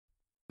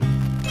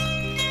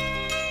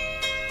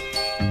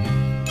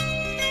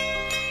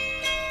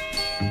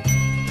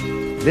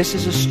This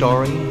is a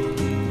story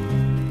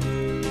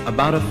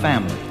about a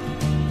family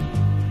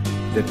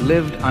that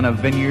lived on a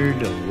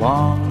vineyard a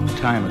long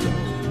time ago.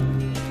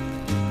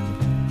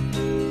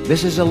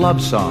 This is a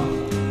love song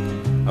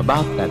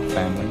about that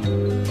family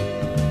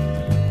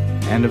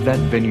and of that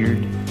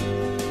vineyard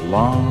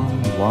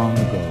long, long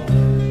ago.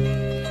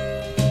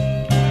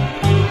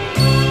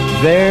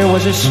 There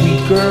was a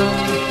sweet girl,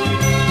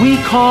 we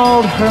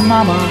called her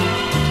Mama,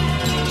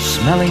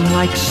 smelling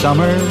like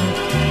summer,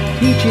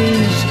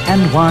 peaches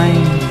and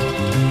wine.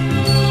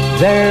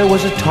 There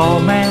was a tall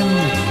man,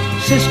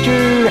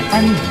 sister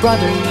and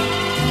brother.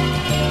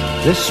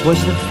 This was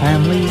the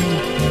family,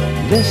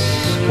 this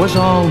was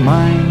all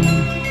mine.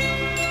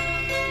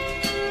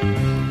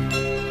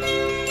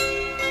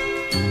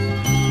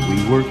 We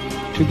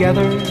worked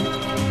together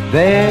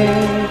there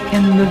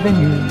in the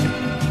vineyard,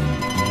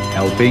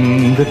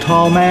 helping the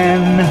tall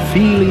man,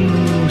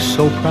 feeling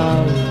so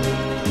proud,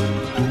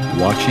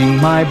 watching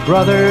my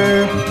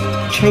brother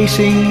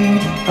chasing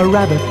a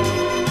rabbit,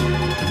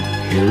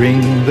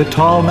 hearing the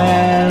tall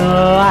man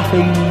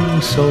laughing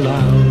so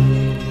loud.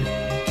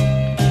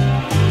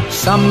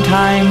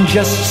 Sometime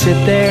just sit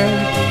there,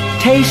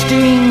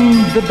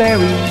 tasting the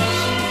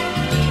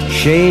berries,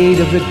 shade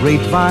of the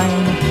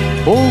grapevine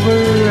over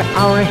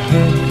our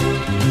head.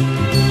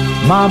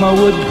 Mama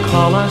would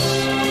call us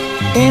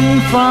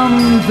in from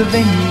the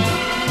vineyard,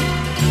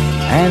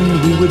 and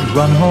we would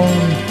run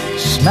home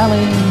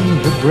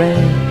smelling the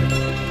bread.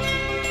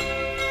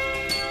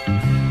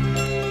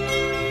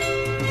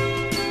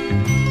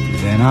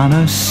 Then on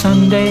a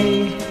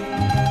Sunday,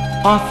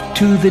 off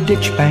to the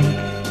ditch bank,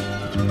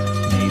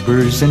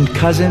 neighbors and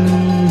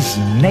cousins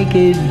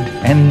naked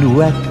and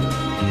wet,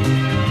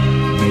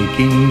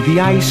 making the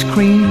ice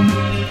cream,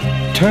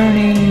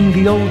 turning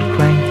the old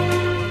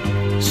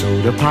crank.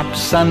 Soda pop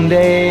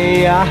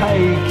Sunday I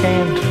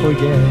can't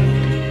forget.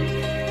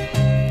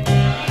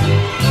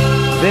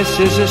 This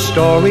is a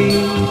story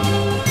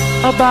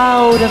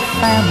about a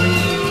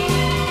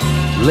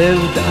family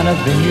lived on a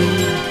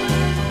vineyard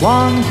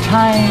long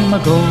time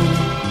ago.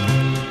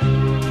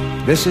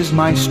 This is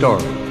my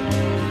story,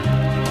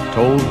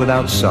 told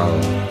without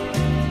sorrow,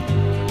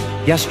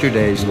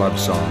 yesterday's love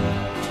song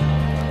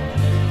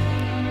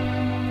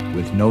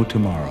with no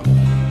tomorrow.